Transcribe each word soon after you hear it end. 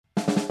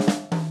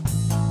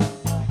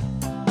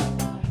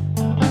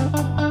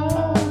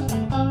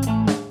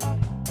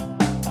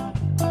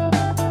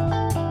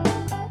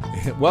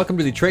Welcome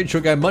to the Trade Show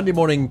Guy Monday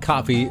Morning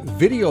Coffee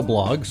video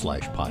blog /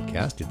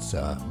 podcast. It's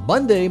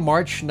Monday,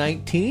 March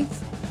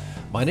 19th.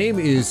 My name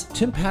is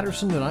Tim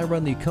Patterson, and I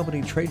run the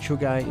company Trade Show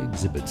Guy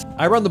Exhibits.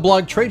 I run the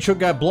blog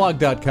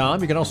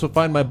TradeShowGuyBlog.com. You can also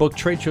find my book,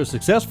 Trade Show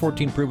Success,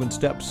 14 Proven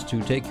Steps to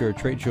Take Your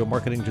Trade Show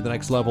Marketing to the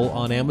Next Level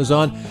on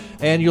Amazon.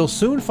 And you'll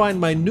soon find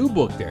my new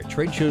book there,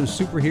 Trade Shows,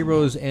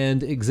 Superheroes,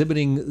 and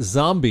Exhibiting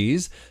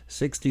Zombies,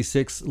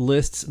 66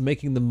 lists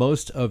making the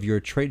most of your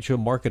trade show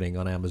marketing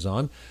on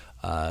Amazon.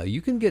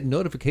 You can get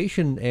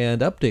notification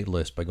and update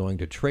lists by going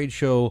to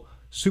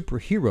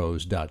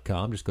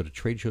TradeShowSuperheroes.com. Just go to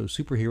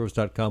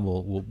TradeShowSuperheroes.com.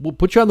 We'll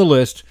put you on the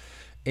list,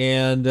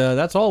 and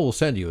that's all we'll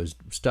send you is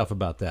stuff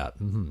about that.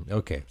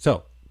 Okay,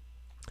 so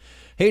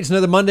hey, it's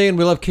another Monday, and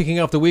we love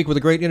kicking off the week with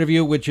a great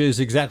interview, which is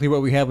exactly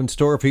what we have in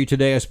store for you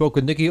today. I spoke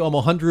with Nikki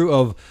Omohundro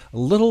of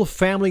Little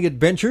Family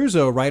Adventures,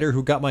 a writer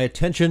who got my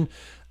attention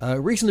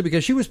recently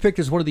because she was picked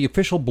as one of the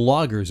official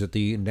bloggers at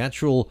the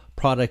Natural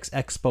Products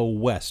Expo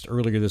West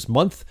earlier this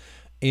month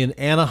in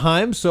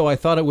Anaheim. So I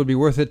thought it would be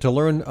worth it to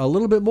learn a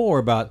little bit more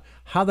about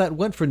how that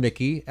went for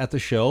Nikki at the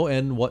show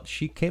and what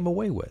she came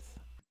away with.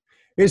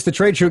 It's the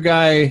Trade Show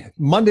Guy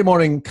Monday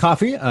Morning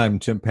Coffee. I'm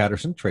Tim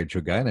Patterson, Trade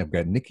Show Guy, and I've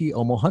got Nikki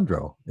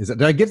Omohundro.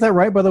 Did I get that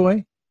right, by the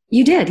way?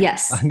 You did,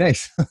 yes.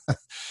 Nice.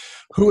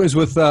 Who is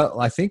with,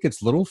 I think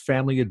it's Little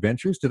Family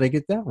Adventures. Did I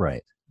get that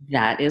right?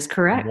 That is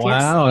correct. Wow,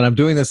 yes. And I'm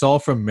doing this all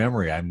from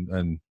memory.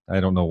 And I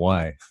don't know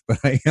why, but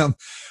I am.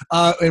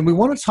 And we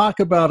want to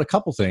talk about a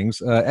couple things,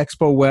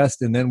 Expo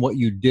West, and then what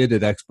you did at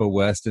Expo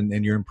West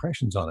and your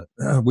impressions on it.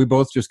 We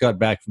both just got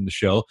back from the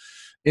show.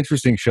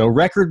 Interesting show,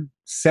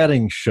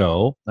 record-setting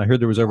show. I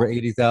heard there was over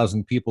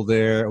 80,000 people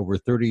there, over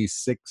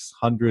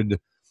 3,600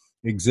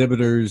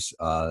 exhibitors.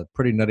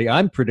 Pretty nutty.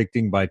 I'm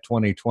predicting by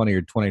 2020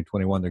 or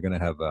 2021 they're going to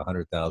have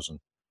 100,000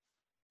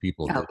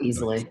 people. Oh,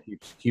 easily.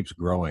 Keeps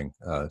growing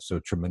so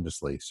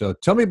tremendously. So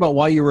tell me about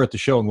why you were at the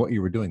show and what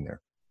you were doing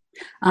there.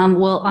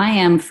 Well, I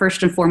am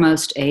first and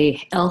foremost a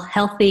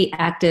healthy,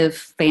 active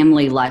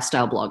family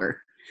lifestyle blogger.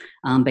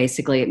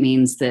 Basically, it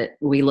means that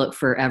we look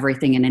for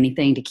everything and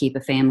anything to keep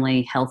a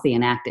family healthy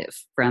and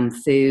active, from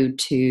food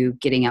to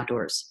getting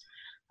outdoors.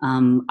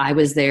 I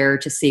was there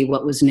to see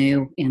what was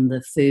new in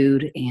the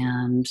food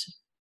and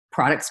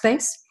product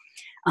space.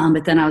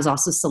 But then I was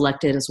also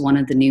selected as one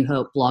of the New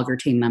Hope blogger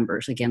team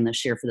members again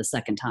this year for the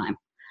second time.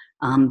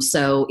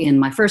 So in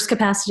my first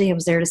capacity, I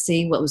was there to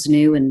see what was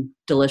new and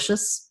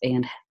delicious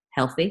and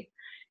healthy.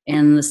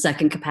 In the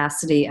second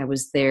capacity, I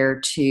was there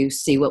to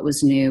see what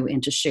was new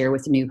and to share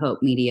with New Hope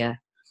Media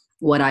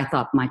what I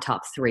thought my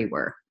top three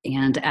were,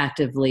 and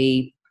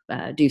actively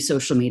do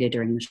social media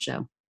during the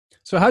show.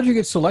 So how did you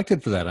get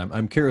selected for that?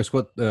 I'm curious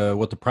what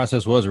the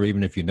process was, or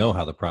even if you know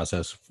how the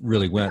process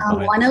really went.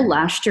 Well, I know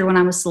last year when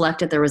I was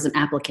selected, there was an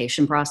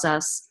application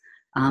process.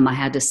 I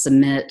had to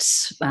submit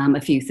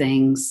a few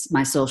things,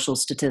 my social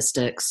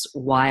statistics,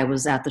 why I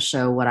was at the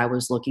show, what I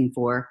was looking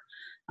for.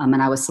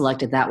 And I was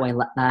selected that way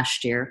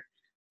last year.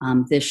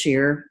 This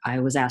year, I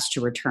was asked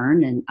to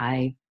return, and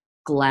I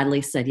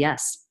gladly said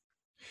yes.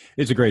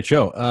 It's a great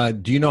show.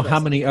 Do you know how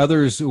many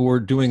others who were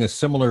doing a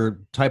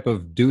similar type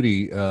of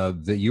duty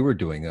that you were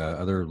doing,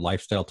 other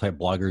lifestyle type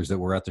bloggers that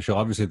were at the show?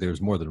 Obviously, there's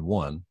more than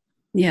one.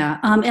 Yeah,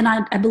 and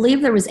I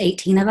believe there was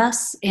 18 of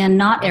us, and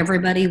not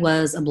everybody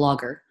was a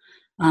blogger.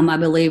 I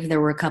believe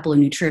there were a couple of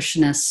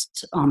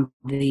nutritionists on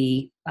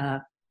the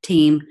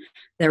team.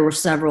 There were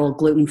several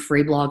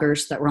gluten-free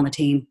bloggers that were on the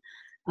team.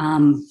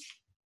 A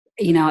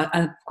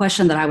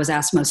question that I was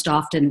asked most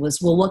often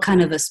was, well, what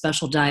kind of a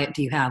special diet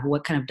do you have?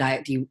 What kind of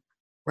diet do you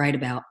write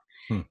about?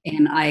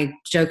 And I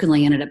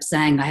jokingly ended up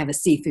saying, I have a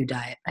seafood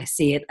diet. I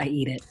see it, I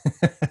eat it.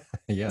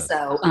 Yes.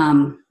 So,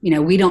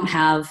 we don't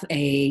have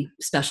a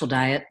special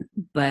diet,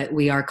 but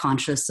we are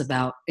conscious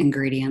about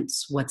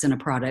ingredients, what's in a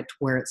product,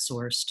 where it's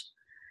sourced.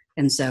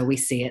 And so we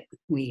see it,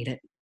 we eat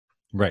it.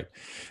 Right.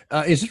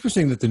 It's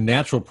interesting that the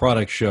Natural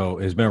Products Show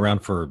has been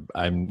around for,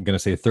 I'm going to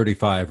say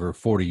 35 or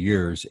 40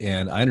 years.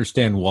 And I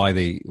understand why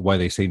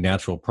they say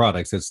natural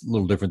products. It's a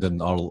little different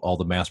than all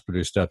the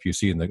mass-produced stuff you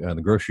see on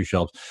the grocery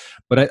shelves.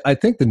 But I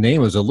think the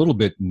name is a little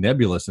bit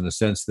nebulous in the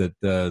sense that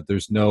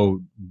there's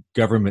no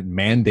government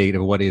mandate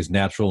of what is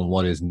natural and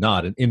what is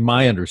not. In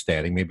my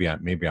understanding, maybe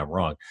I'm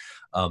wrong.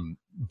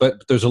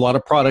 But there's a lot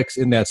of products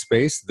in that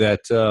space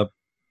that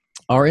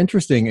are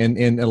interesting,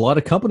 and a lot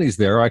of companies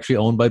there are actually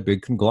owned by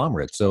big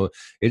conglomerates. So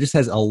it just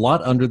has a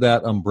lot under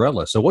that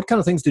umbrella. So what kind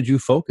of things did you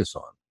focus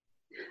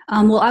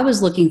on? Well, I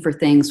was looking for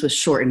things with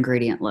short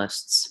ingredient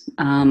lists.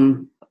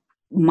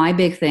 My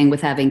big thing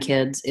with having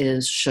kids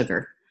is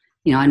sugar.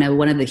 I know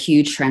one of the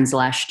huge trends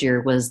last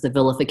year was the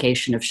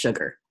vilification of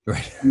sugar.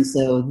 Right. And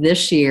so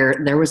this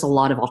year there was a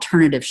lot of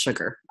alternative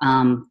sugar.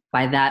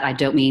 By that, I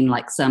don't mean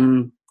like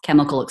some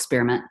chemical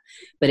experiment,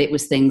 but it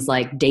was things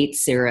like date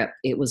syrup.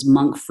 It was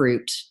monk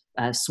fruit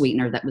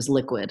sweetener that was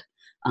liquid.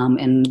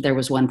 And there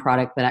was one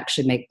product that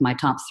actually made my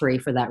top three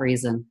for that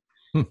reason.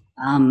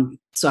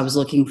 So I was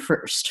looking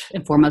first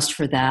and foremost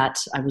for that.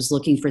 I was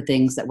looking for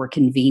things that were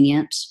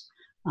convenient.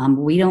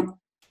 We don't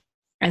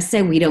I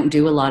say we don't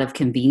do a lot of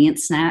convenient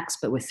snacks,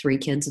 but with 3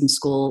 kids in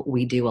school,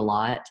 we do a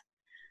lot.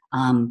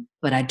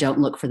 But I don't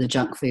look for the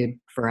junk food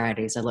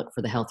varieties. I look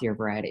for the healthier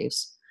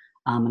varieties.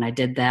 And I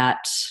did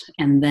that.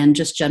 And then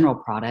just general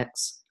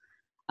products.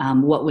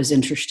 What was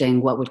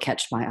interesting, what would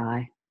catch my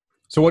eye.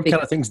 So what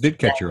kind of things did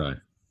catch your eye?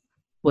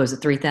 Was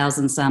it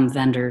 3,000 some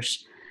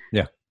vendors?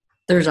 Yeah.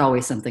 There's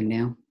always something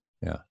new.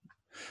 Yeah.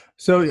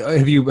 So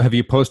have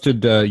you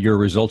posted your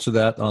results of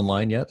that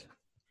online yet?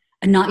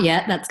 Not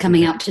yet. That's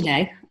coming out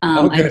today.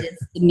 I did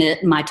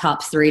submit my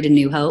top 3 to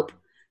New Hope.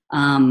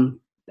 And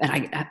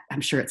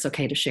I'm sure it's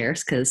okay to share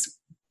because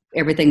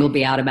everything will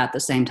be out about the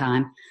same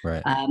time.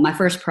 Right. My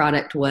first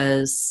product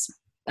was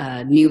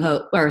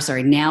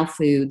Now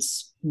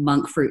Foods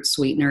monk fruit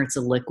sweetener. It's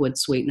a liquid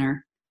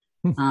sweetener.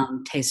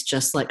 Tastes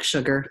just like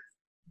sugar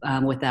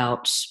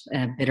without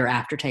a bitter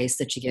aftertaste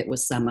that you get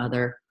with some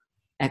other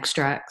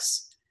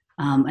extracts.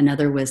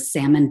 Another was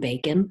salmon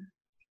bacon.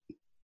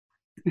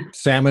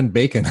 Salmon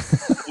bacon.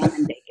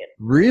 Salmon bacon.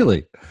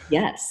 Really?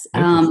 Yes.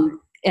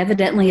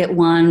 Evidently it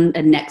won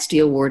a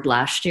Nexty award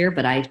last year,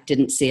 but I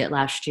didn't see it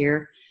last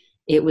year.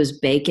 It was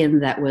bacon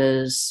that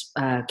was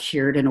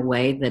cured in a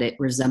way that it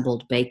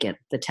resembled bacon.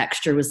 The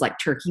texture was like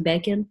turkey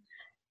bacon.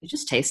 It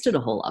just tasted a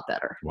whole lot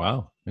better.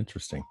 Wow.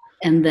 Interesting.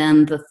 And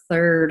then the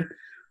third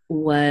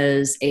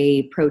was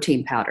a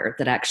protein powder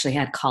that actually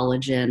had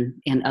collagen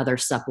and other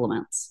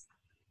supplements.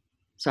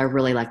 So I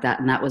really like that.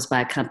 And that was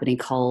by a company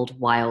called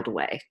Wild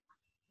Way.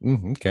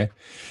 Okay.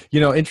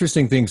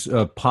 Interesting things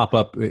pop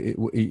up.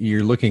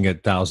 You're looking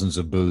at thousands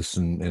of booths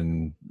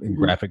and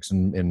graphics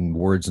and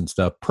words and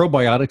stuff.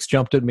 Probiotics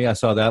jumped at me. I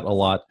saw that a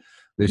lot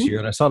this year.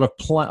 And I saw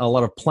a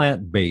lot of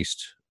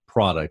plant-based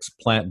products,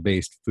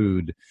 plant-based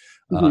food.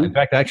 In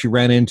fact, I actually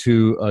ran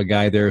into a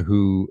guy there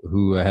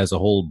who has a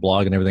whole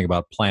blog and everything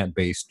about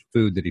plant-based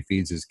food that he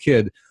feeds his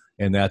kid.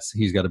 And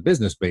he's got a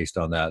business based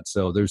on that.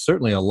 So there's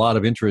certainly a lot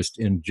of interest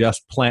in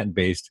just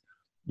plant-based.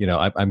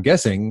 I'm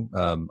guessing,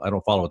 I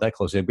don't follow it that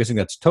closely. I'm guessing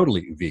that's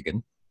totally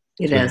vegan.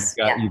 It is.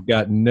 You've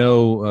got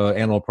no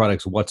animal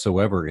products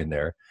whatsoever in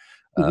there.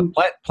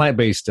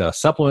 Plant-based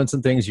supplements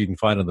and things you can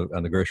find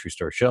on the grocery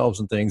store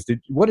shelves and things.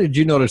 What did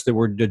you notice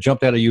that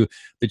jumped out at you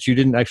that you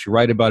didn't actually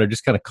write about or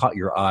just kind of caught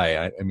your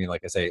eye? I mean,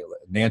 like I say,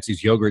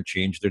 Nancy's yogurt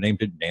changed their name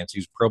to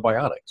Nancy's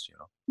Probiotics.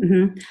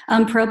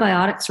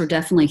 Probiotics were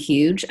definitely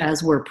huge,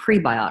 as were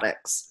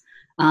prebiotics.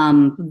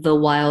 The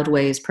Wild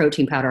Ways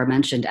protein powder I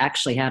mentioned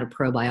actually had a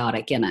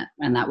probiotic in it.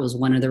 And that was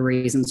one of the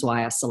reasons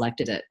why I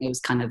selected it. It was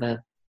kind of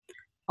a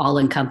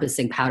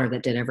all-encompassing powder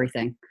that did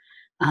everything.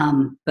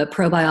 But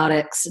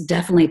probiotics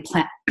definitely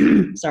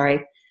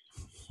sorry.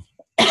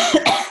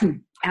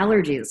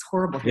 Allergy is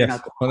horrible here.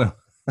 Yes.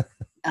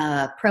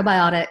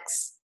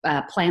 Probiotics,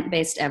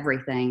 plant-based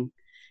everything.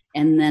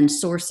 And then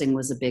sourcing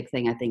was a big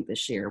thing, I think,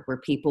 this year, where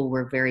people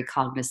were very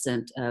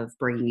cognizant of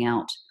bringing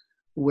out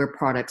where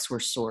products were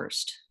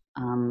sourced.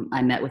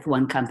 I met with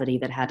one company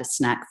that had a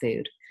snack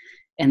food,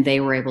 and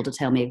they were able to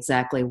tell me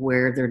exactly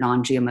where their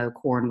non-GMO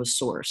corn was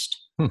sourced.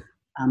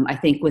 I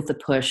think with the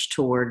push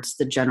towards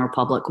the general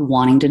public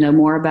wanting to know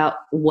more about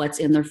what's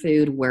in their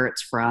food, where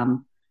it's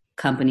from,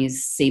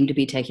 companies seem to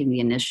be taking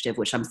the initiative,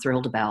 which I'm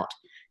thrilled about,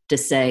 to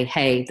say,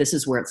 hey, this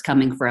is where it's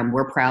coming from.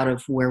 We're proud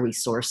of where we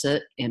source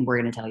it, and we're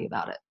going to tell you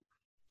about it.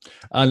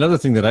 Another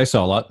thing that I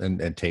saw a lot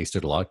and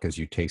tasted a lot, because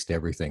you taste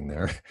everything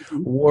there,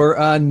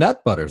 were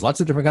nut butters. Lots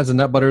of different kinds of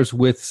nut butters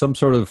with some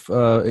sort of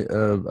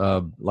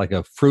like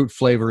a fruit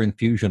flavor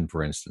infusion,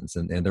 for instance.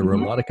 And there were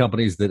a lot of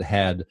companies that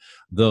had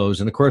those.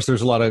 And of course,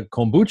 there's a lot of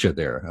kombucha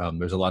there.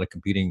 There's a lot of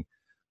competing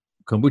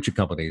kombucha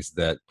companies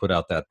that put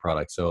out that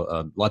product.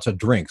 So lots of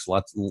drinks,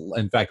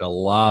 in fact, a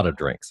lot of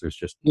drinks. There's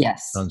just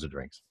tons of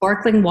drinks.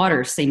 Sparkling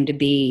water seemed to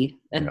be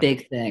a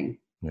big thing.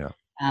 Yeah.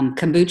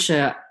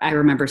 Kombucha, I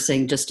remember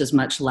seeing just as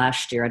much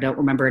last year. I don't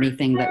remember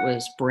anything that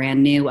was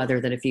brand new other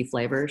than a few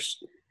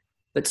flavors,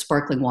 but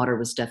sparkling water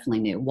was definitely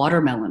new.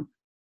 Watermelon.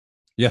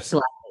 Yes.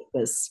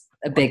 Was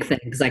a big thing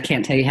because I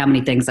can't tell you how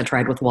many things I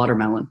tried with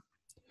watermelon.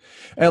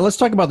 Let's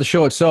talk about the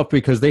show itself,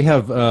 because they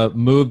have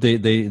moved.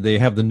 They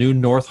have the new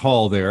North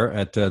Hall there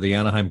at the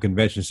Anaheim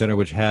Convention Center,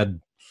 which had,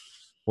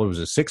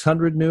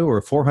 600 new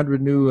or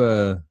 400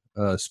 new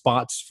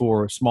spots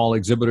for small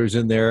exhibitors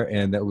in there,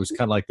 and that was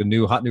kind of like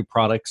the hot new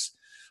products.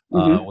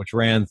 Which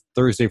ran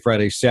Thursday,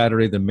 Friday,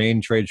 Saturday. The main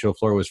trade show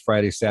floor was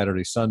Friday,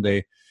 Saturday,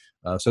 Sunday.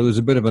 So there's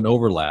a bit of an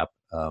overlap.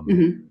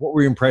 What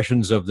were your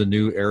impressions of the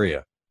new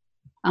area?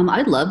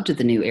 I loved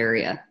the new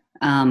area.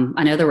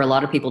 I know there were a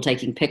lot of people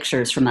taking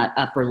pictures from that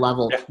upper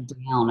level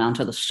down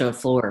onto the show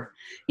floor,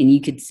 and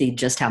you could see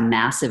just how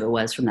massive it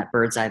was from that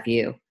bird's eye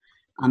view.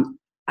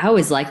 I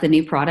always like the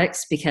new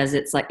products because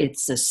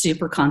it's a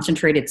super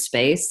concentrated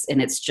space,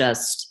 and it's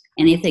just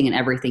anything and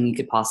everything you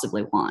could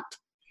possibly want.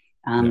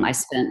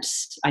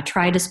 I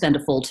tried to spend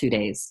a full 2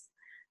 days,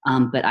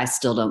 but I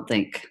still don't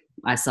think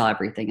I saw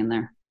everything in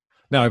there.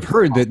 Now, I've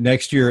heard that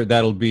next year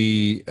that'll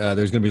be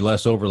there's going to be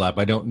less overlap.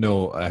 I don't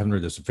know. I haven't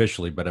heard this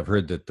officially, but I've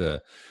heard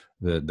that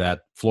that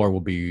floor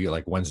will be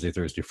like Wednesday,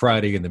 Thursday,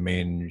 Friday, and the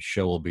main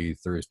show will be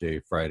Thursday,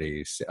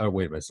 Friday. Oh,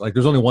 wait a minute. Like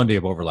there's only one day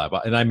of overlap,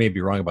 and I may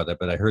be wrong about that,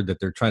 but I heard that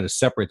they're trying to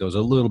separate those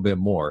a little bit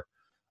more.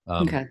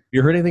 Okay.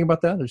 You heard anything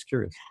about that? I'm just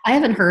curious. I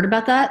haven't heard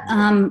about that.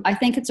 I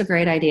think it's a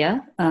great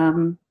idea.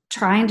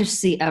 Trying to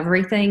see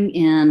everything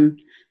in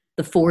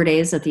the 4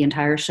 days that the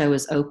entire show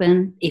is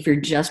open, if you're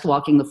just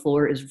walking the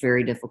floor, is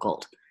very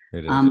difficult.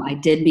 It is. I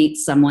did meet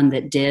someone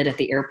that did at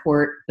the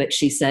airport, but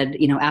she said,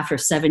 after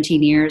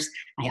 17 years,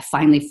 I have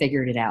finally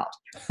figured it out.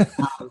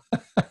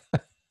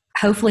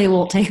 Hopefully it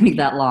won't take me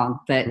that long.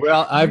 But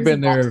well, I've been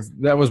there.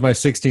 That was my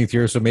 16th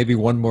year, so maybe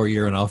one more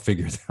year and I'll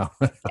figure it out.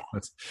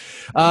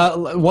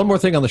 One more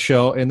thing on the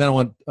show, and then I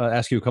want to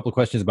ask you a couple of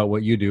questions about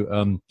what you do.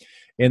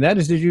 And that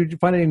is, did you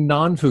find any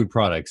non-food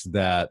products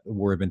that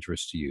were of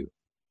interest to you?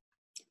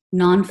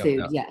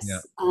 Non-food, yes.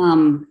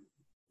 Yeah.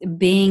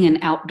 Being an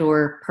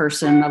outdoor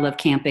person, I love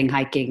camping,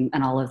 hiking,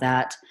 and all of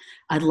that.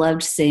 I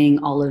loved seeing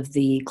all of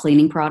the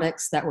cleaning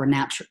products that were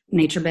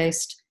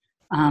nature-based.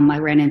 I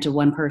ran into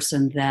one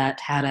person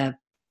that had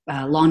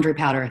a laundry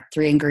powder,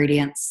 3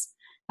 ingredients.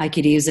 I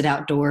could use it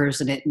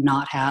outdoors and it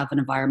not have an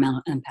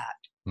environmental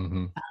impact.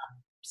 Mm-hmm.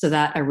 So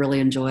that I really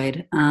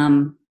enjoyed.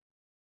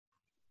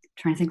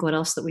 Trying to think what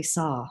else that we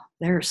saw.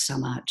 There's so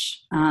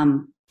much.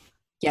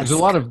 Yes. There's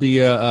a lot of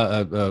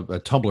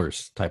the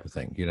tumblers type of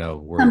thing,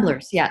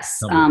 Tumblers, yes.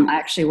 Tumblers. I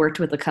actually worked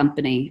with a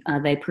company.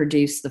 They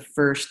produced the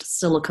first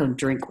silicone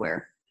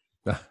drinkware.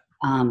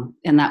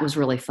 And that was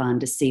really fun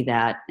to see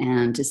that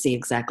and to see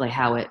exactly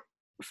how it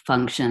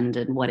functioned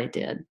and what it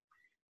did.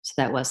 So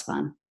that was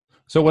fun.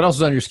 So what else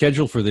is on your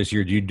schedule for this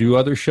year? Do you do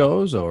other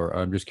shows, or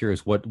I'm just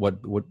curious what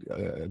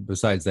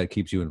besides that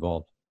keeps you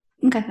involved?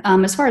 Okay.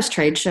 As far as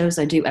trade shows,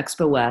 I do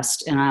Expo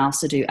West, and I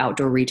also do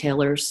Outdoor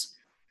Retailers,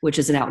 which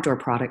is an outdoor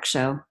product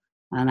show,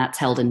 and that's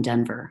held in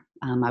Denver.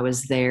 I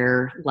was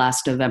there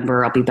last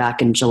November. I'll be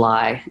back in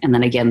July, and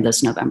then again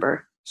this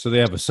November. So they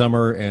have a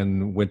summer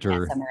and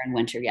winter,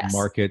 yes.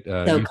 market.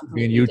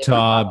 In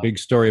Utah, big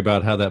story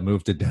about how that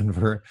moved to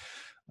Denver.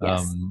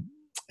 Yes.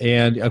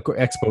 And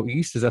Expo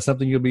East, is that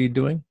something you'll be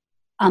doing?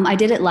 I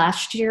did it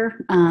last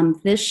year.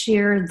 This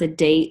year, the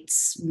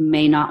dates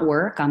may not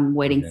work. I'm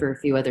waiting for a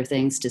few other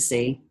things to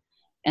see.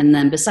 And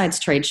then besides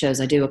trade shows,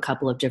 I do a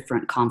couple of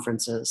different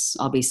conferences.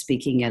 I'll be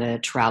speaking at a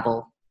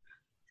travel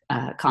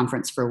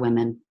conference for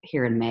women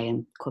here in May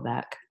in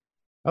Quebec.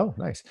 Oh,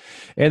 nice.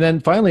 And then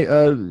finally,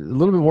 a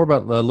little bit more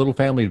about Little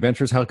Family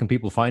Adventures. How can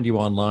people find you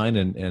online,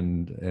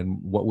 and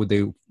what would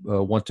they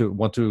want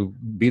to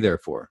be there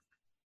for?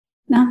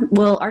 No,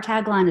 well, our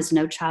tagline is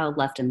 "No Child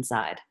Left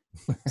Inside."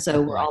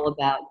 So we're all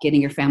about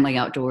getting your family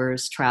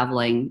outdoors,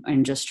 traveling,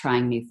 and just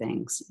trying new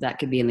things. That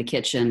could be in the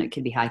kitchen. It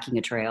could be hiking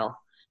a trail,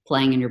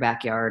 playing in your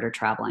backyard, or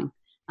traveling.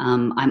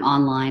 I'm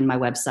online. My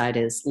website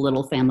is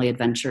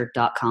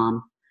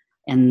littlefamilyadventure.com.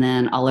 And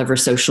then all over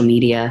social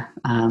media,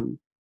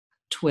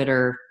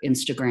 Twitter,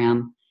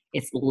 Instagram,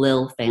 it's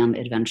Lil Fam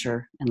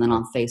Adventure. And then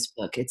on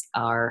Facebook, it's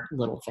Our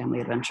Little Family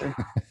Adventure.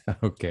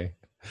 Okay.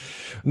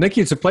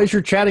 Nikki, it's a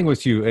pleasure chatting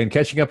with you and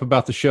catching up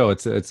about the show.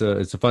 It's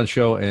a fun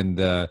show, and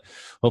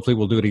hopefully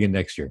we'll do it again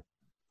next year.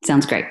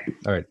 Sounds great.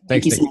 All right.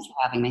 Thank you so much for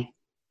having me.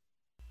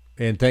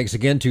 And thanks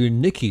again to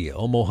Nikki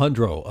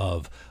Omohundro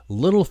of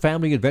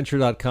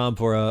littlefamilyadventure.com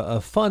for a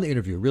fun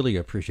interview. Really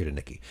appreciate it,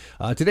 Nikki.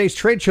 Today's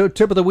trade show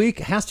tip of the week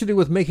has to do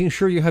with making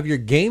sure you have your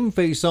game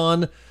face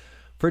on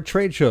for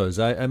trade shows.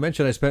 I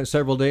mentioned I spent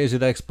several days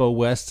at Expo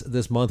West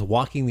this month,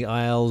 walking the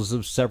aisles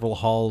of several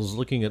halls,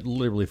 looking at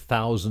literally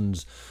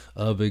thousands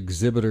of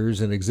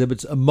exhibitors and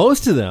exhibits.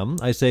 Most of them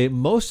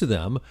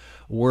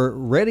were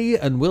ready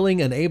and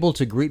willing and able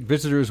to greet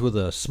visitors with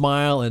a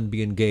smile and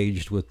be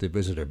engaged with the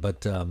visitor.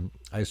 But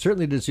I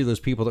certainly did see those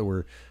people that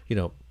were,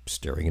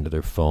 staring into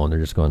their phone. They're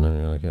just going.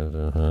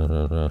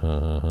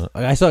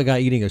 I saw a guy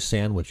eating a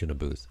sandwich in a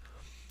booth,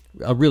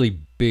 a really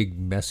big,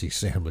 messy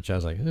sandwich. I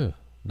was like, ugh.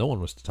 No one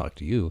wants to talk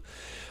to you.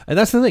 And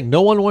that's the thing.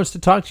 No one wants to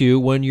talk to you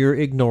when you're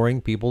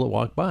ignoring people that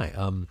walk by.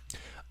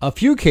 A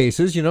few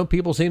cases,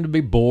 people seem to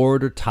be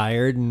bored or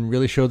tired and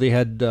really show they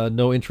had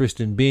no interest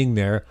in being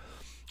there.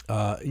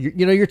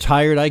 You're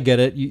tired. I get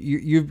it.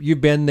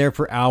 You've been there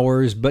for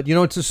hours, but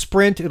it's a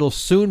sprint. It'll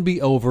soon be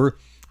over.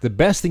 The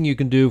best thing you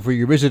can do for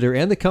your visitor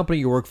and the company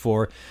you work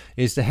for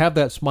is to have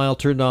that smile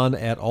turned on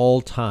at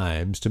all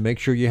times, to make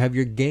sure you have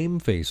your game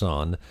face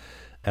on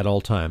at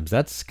all times.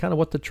 That's kind of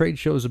what the trade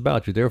show is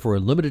about. You're there for a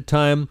limited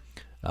time,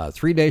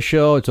 3-day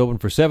show. It's open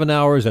for 7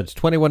 hours. That's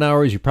 21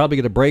 hours. You probably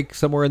get a break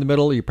somewhere in the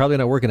middle. You're probably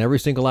not working every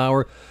single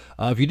hour.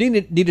 If you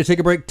need to take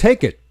a break,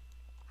 take it.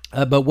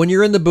 But when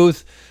you're in the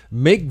booth,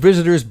 make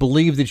visitors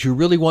believe that you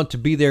really want to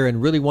be there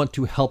and really want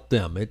to help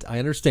them. I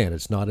understand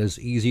it's not as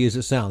easy as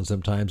it sounds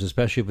sometimes,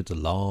 especially if it's a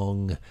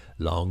long,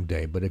 long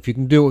day. But if you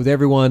can do it with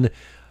everyone,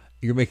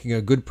 you're making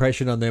a good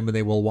impression on them, and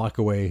they will walk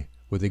away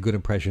with a good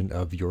impression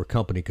of your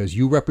company because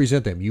you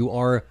represent them. You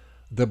are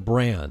the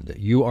brand.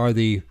 You are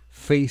the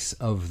face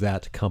of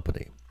that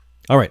company.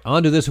 All right,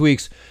 on to this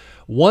week's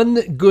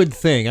one good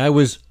thing. I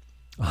was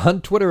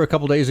on Twitter a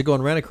couple days ago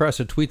and ran across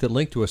a tweet that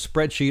linked to a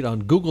spreadsheet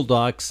on Google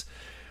Docs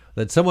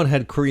that someone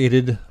had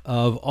created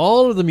of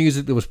all of the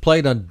music that was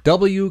played on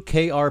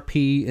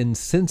WKRP in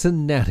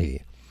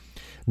Cincinnati.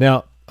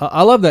 Now,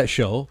 I love that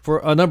show for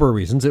a number of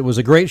reasons. It was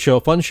a great show,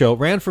 fun show. It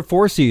ran for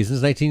 4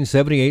 seasons,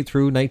 1978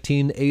 through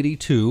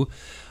 1982.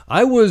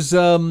 I was,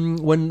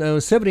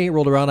 when 78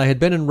 rolled around, I had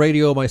been in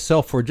radio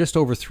myself for just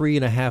over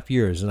 3.5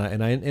 years,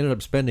 and I ended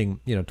up spending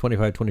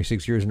 25,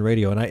 26 years in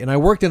radio, and I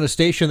worked in a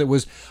station that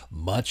was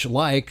much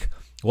like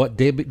what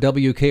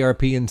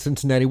WKRP in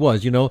Cincinnati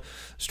was,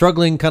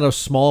 struggling kind of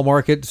small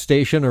market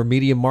station or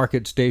medium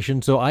market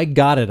station. So I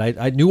got it.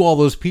 I knew all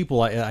those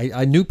people.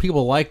 I knew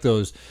people like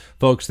those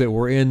folks that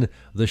were in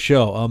the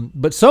show.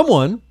 But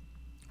someone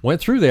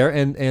went through there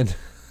and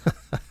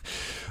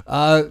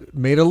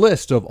made a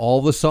list of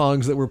all the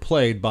songs that were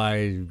played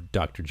by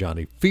Dr.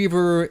 Johnny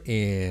Fever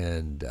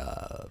and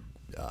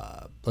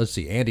let's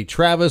see, Andy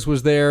Travis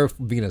was there,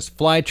 Venus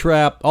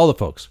Flytrap, all the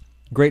folks,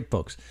 great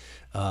folks.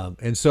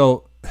 And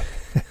so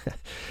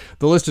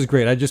the list is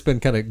great. I've just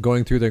been kind of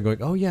going through there and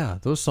going, oh yeah,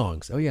 those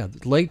songs. Oh yeah,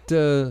 late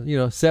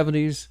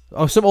 70s.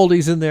 Oh, some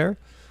oldies in there,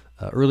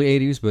 early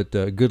 80s, but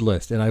good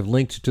list. And I've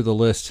linked to the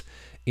list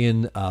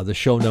in the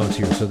show notes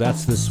here. So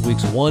that's this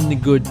week's One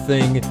Good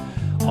Thing.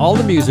 All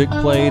the music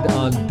played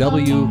on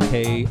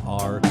WKRP.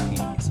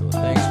 So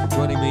thanks for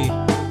joining me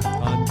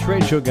on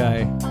Trade Show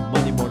Guy.